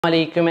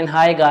Alaikum and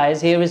hi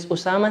guys, here is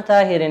Usama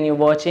Tahir and you're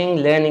watching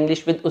Learn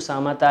English with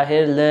Usama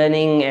Tahir.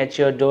 Learning at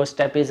your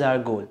doorstep is our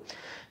goal.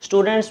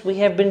 Students, we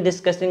have been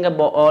discussing a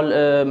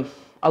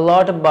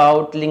lot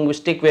about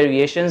linguistic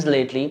variations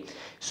lately.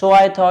 So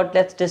I thought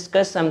let's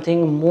discuss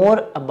something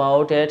more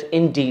about it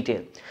in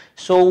detail.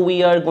 So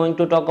we are going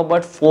to talk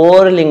about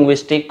 4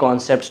 linguistic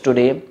concepts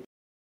today.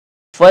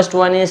 First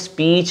one is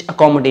speech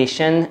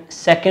accommodation,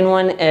 second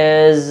one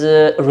is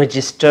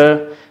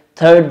register,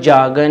 third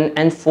jargon,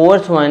 and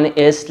fourth one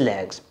is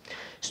slangs.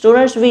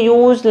 Students, we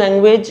use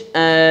language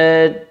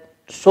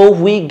so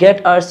we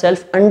get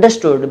ourselves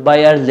understood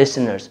by our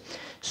listeners.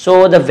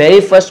 So the very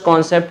first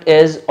concept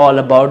is all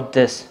about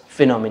this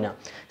phenomena,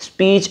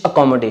 speech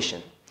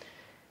accommodation.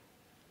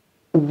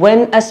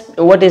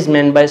 What is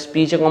meant by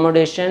speech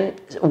accommodation?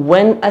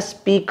 When a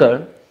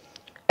speaker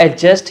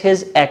adjust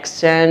his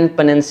accent,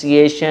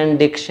 pronunciation,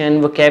 diction,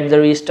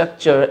 vocabulary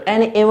structure,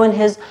 and even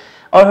his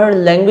or her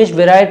language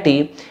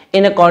variety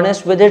in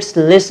accordance with its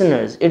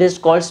listeners, it is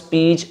called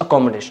speech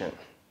accommodation.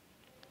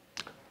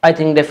 I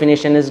think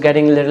definition is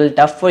getting a little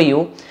tough for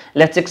you.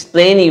 Let's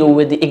explain you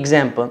with the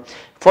example.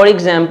 For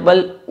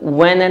example,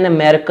 when an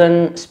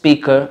American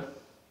speaker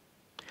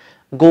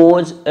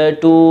goes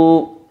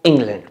to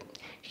England,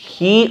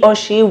 he or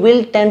she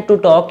will tend to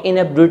talk in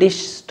a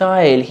British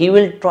style. He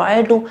will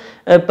try to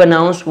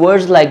pronounce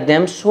words like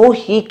them so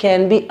he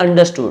can be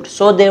understood.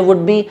 So there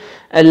would be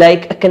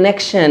like a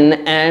connection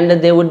and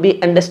there would be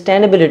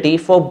understandability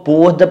for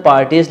both the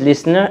parties,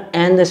 listener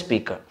and the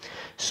speaker.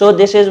 So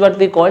this is what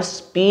we call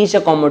speech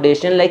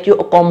accommodation, like you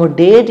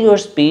accommodate your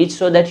speech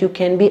so that you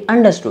can be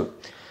understood.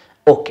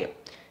 Okay,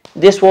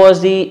 this was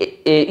the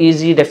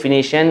easy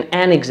definition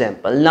and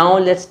example. Now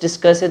let's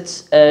discuss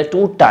its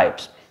two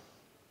types.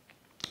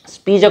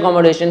 Speech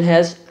accommodation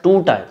has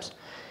two types,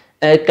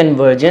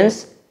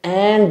 convergence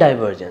and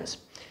divergence.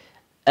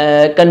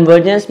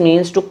 Convergence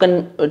means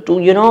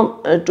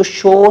to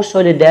show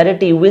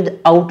solidarity with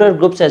outer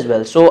groups as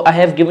well. So I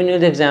have given you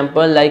the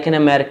example, like an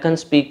American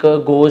speaker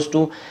goes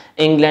to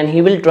England,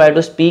 he will try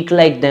to speak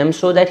like them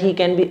so that he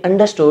can be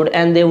understood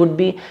and there would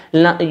be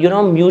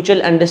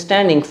mutual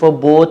understanding for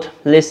both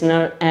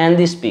listener and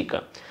the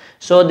speaker.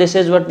 So this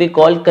is what we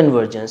call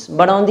convergence.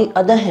 But on the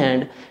other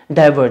hand,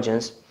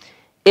 divergence.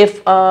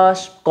 If a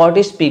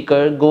Scottish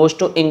speaker goes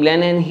to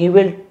England and he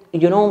will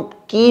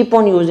keep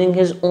on using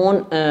his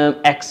own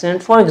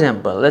accent. For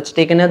example, let's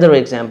take another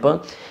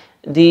example,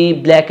 the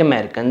black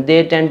American,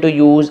 they tend to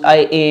use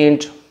I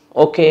ain't,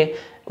 okay,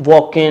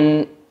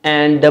 walking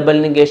and double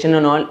negation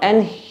and all,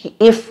 and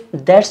if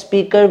that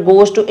speaker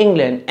goes to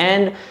England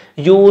and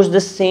use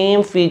the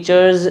same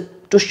features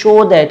to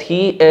show that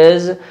he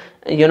is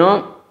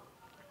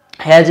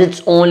has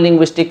its own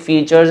linguistic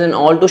features and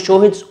all to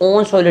show its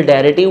own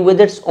solidarity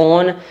with its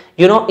own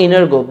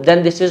inner group,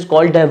 then this is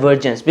called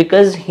divergence,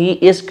 because he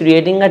is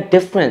creating a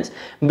difference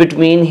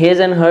between his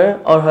and her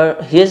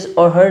or his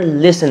or her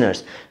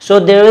listeners. So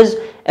there is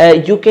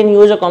you can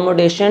use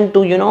accommodation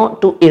to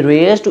to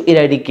erase, to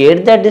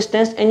eradicate that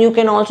distance, and you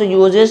can also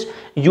use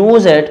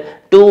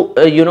it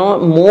to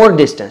more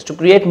distance, to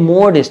create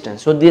more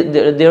distance. So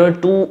there are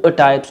two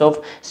types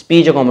of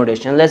speech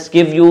accommodation. Let's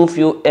give you a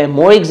few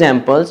more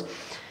examples.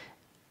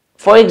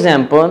 For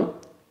example,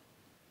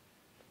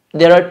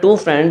 there are two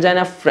friends and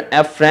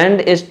a friend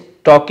is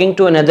talking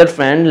to another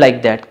friend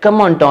like that. Come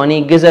on,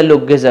 Tony, give a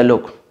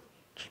look.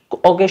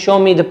 Okay, show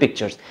me the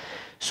pictures.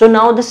 So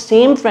now the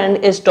same friend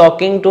is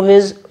talking to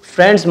his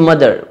friend's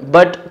mother,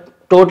 but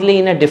totally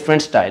in a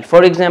different style.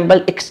 For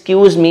example,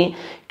 excuse me,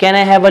 can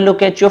I have a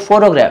look at your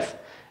photograph?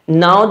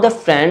 Now the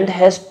friend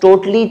has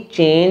totally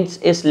changed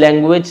its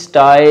language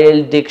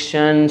style,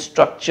 diction,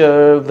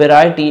 structure,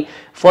 variety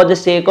for the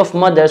sake of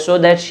mother, so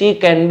that she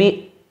can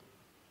be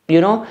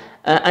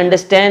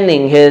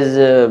understanding his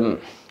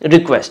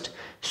request.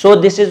 So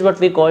this is what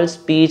we call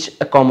speech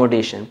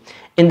accommodation.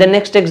 In the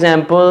next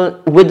example,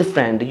 with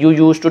friend, you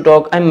used to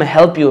talk, I'm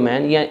help you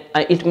man, yeah,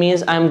 it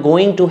means I'm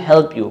going to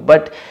help you.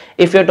 But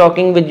if you're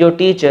talking with your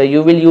teacher,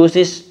 you will use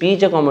this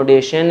speech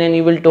accommodation and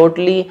you will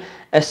totally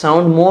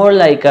sound more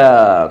like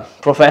a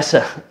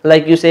professor.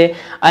 Like you say,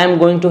 I am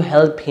going to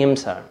help him,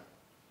 sir.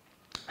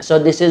 So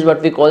this is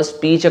what we call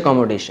speech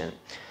accommodation.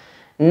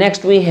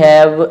 Next we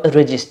have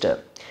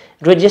register.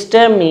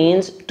 Register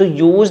means to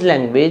use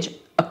language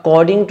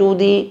according to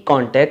the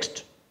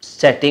context,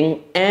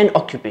 setting and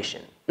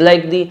occupation.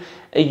 Like the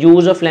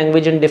use of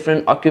language in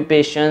different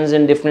occupations,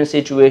 in different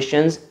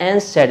situations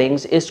and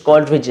settings is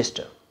called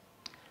register.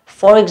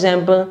 For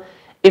example,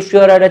 if you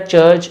are at a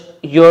church,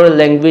 your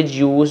language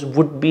use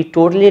would be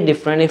totally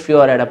different if you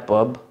are at a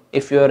pub,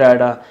 if you are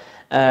at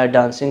a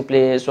dancing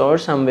place or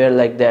somewhere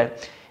like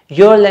that.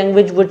 Your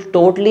language would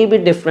totally be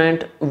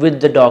different with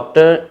the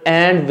doctor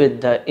and with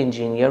the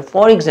engineer.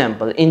 For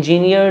example,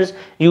 engineers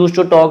used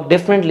to talk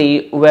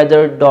differently,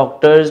 whether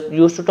doctors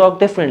used to talk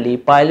differently,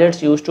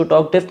 pilots used to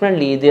talk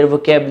differently, their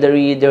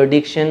vocabulary, their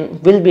diction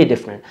will be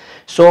different.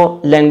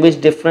 So language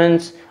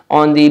difference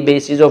on the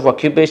basis of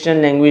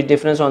occupation, language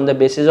difference on the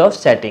basis of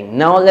setting.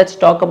 Now let's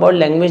talk about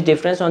language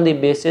difference on the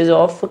basis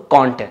of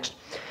context.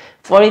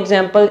 For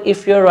example,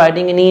 if you're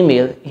writing an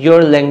email,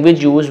 your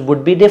language use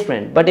would be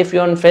different, but if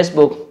you're on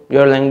Facebook,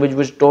 your language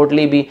would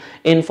totally be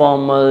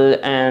informal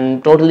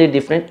and totally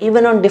different.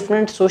 Even on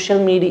different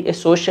social media,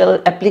 social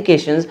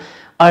applications,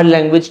 our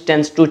language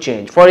tends to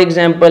change. For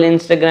example,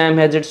 Instagram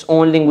has its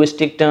own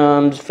linguistic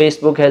terms,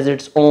 Facebook has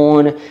its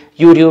own,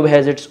 YouTube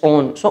has its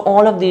own. So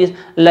all of these,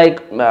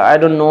 like, I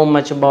don't know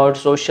much about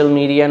social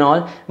media and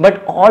all,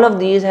 but all of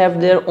these have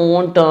their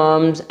own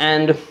terms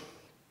and,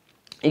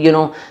 you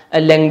know, a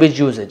language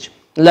usage.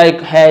 Like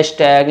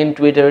hashtag in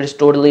Twitter is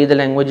totally, the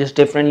language is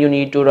different, you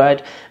need to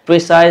write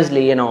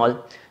precisely and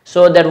all.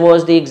 So that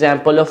was the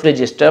example of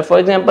register. For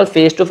example,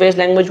 face-to-face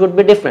language would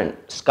be different,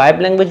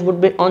 Skype language would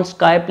be, on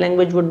Skype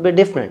language would be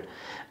different,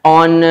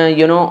 on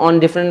you know, on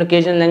different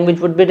occasion language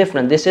would be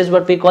different. This is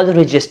what we call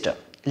register.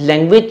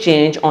 Language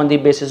change on the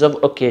basis of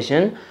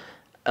occasion,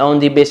 on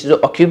the basis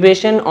of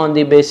occupation, on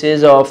the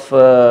basis of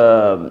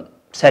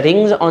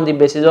settings, on the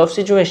basis of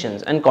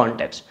situations and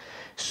context.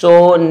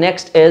 So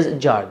next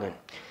is jargon.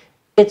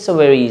 It's a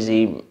very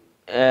easy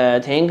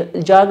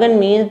thing. Jargon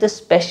means the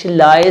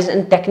specialized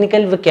and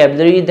technical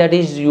vocabulary that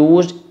is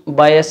used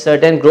by a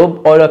certain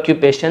group or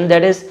occupation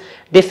that is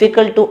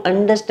difficult to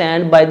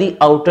understand by the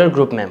outer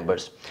group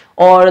members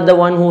or the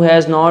one who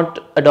has not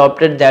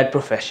adopted that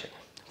profession.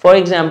 For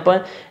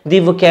example, the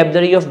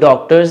vocabulary of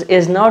doctors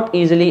is not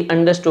easily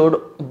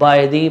understood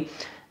by the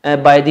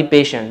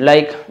patient,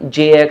 like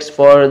JX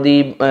for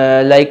the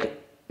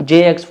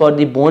JX for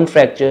the bone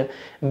fracture,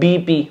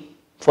 BP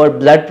for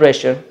blood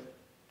pressure.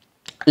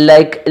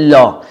 Like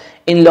law,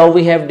 in law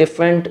we have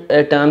different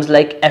terms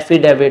like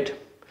affidavit,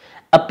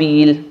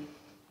 appeal,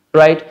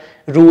 right,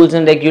 rules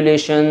and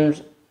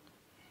regulations.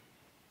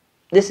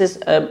 This is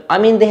I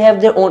mean, they have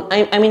their own,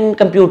 I mean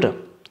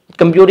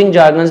computing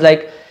jargons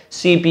like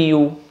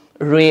CPU,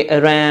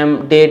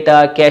 RAM,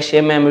 data, cache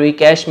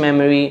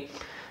memory,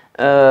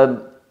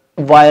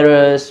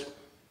 virus,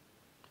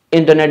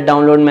 internet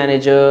download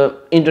manager,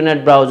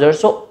 internet browser.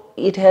 So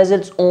it has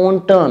its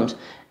own terms,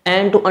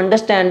 and to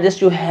understand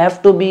this you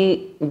have to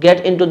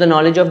get into the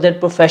knowledge of that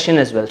profession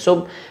as well.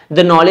 So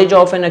the knowledge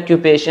of an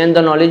occupation,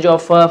 the knowledge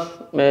of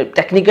a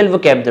technical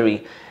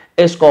vocabulary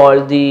is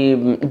called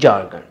the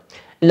jargon.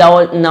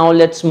 Now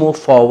let's move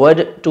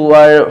forward to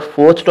our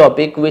fourth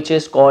topic, which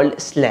is called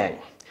slang.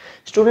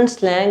 Student,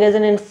 slang is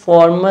an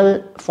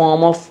informal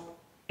form of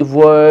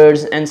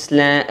words and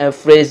slang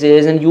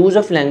phrases and use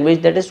of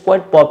language that is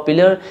quite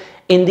popular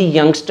in the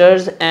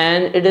youngsters,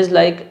 and it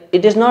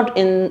is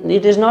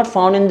not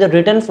found in the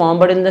written form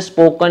but in the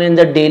spoken, in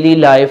the daily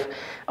life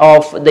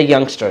of the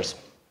youngsters,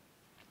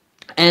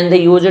 and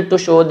they use it to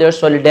show their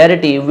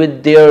solidarity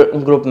with their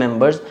group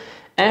members.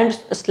 And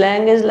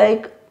slang is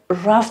like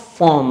rough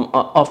form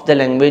of the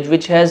language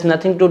which has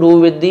nothing to do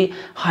with the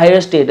higher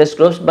status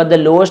groups, but the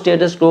lower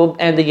status group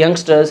and the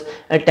youngsters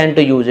tend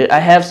to use it. I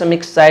have some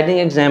exciting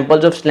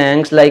examples of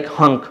slangs like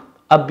hunk,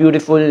 a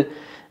beautiful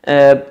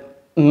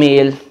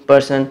male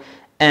person,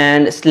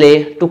 and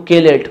slay, to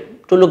kill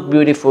it, to look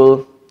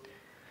beautiful,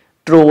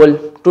 troll,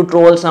 to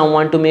troll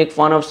someone, to make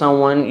fun of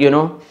someone, you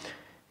know,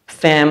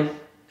 fam,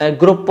 a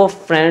group of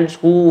friends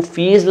who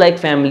feels like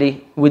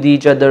family with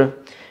each other,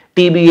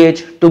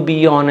 tbh, to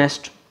be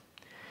honest,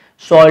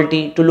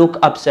 salty, to look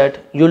upset,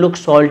 you look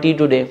salty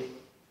today,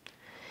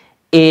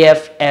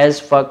 af,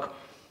 as fuck,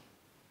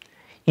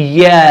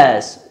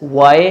 yes,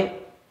 why,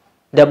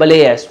 double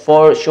as,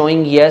 for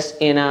showing yes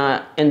in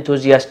a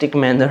enthusiastic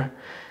manner,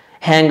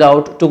 hang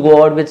out, to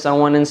go out with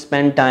someone and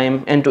spend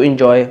time and to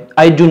enjoy,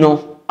 I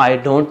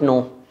don't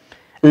know,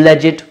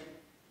 legit,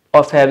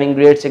 of having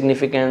great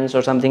significance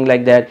or something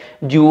like that,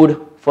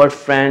 dude, for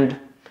friend,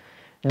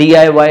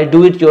 DIY,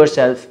 do it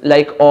yourself,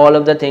 like all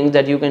of the things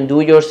that you can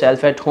do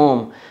yourself at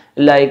home,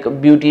 like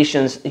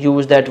beauticians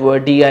use that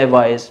word,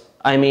 DIYs.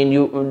 I mean,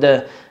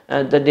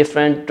 the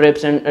different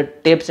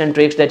tips and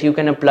tricks that you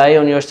can apply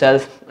on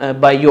yourself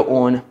by your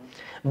own.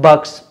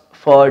 Bucks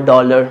for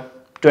dollar,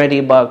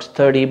 $20,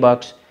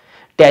 $30.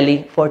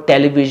 Telly for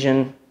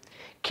television.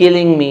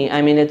 Killing me,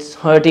 I mean, it's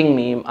hurting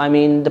me, I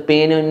mean, the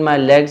pain in my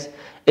legs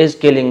is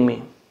killing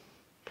me.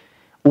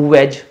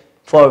 Veg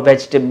for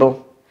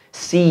vegetable.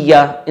 See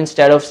ya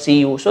instead of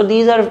see you. So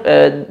these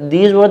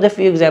were the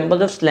few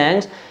examples of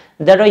slangs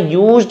that are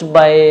used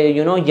by,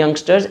 you know,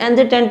 youngsters, and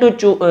they tend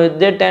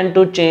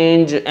to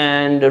change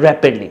and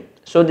rapidly.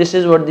 So this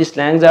is what these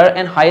slangs are,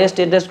 and higher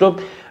status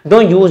group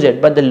don't use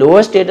it, but the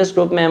lower status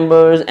group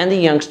members and the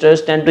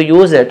youngsters tend to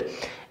use it,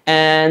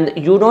 and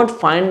you don't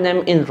find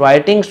them in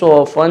writing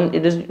so often.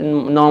 It is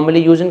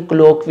normally used in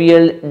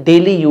colloquial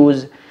daily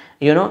use,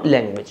 you know,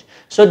 language.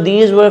 So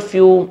these were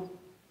few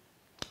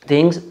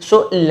things.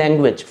 So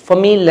language, for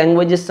me,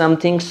 language is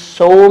something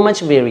so much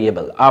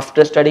variable.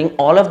 After studying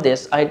all of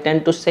this, I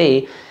tend to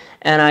say,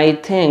 and I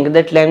think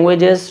that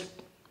language is,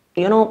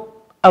 you know,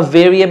 a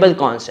variable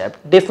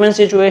concept. Different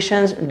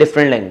situations,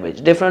 different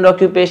language, different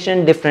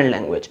occupation, different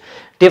language,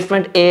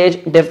 different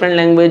age, different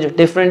language,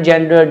 different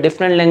gender,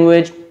 different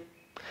language,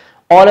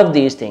 all of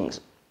these things,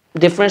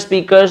 different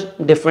speakers,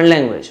 different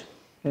language.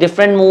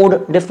 different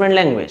mood, different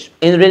language.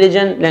 In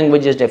religion,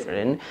 language is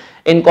different.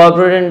 In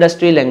corporate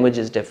industry, language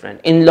is different.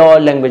 In law,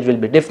 language will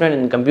be different.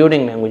 In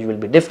computing, language will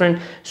be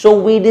different. So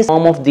we this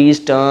form of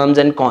these terms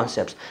and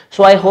concepts.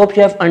 So I hope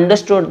you have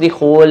understood the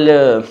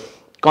whole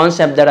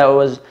concept that I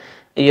was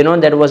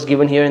that was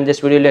given here in this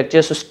video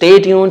lecture. So stay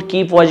tuned,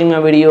 keep watching my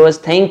videos.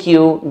 Thank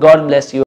you, God bless you.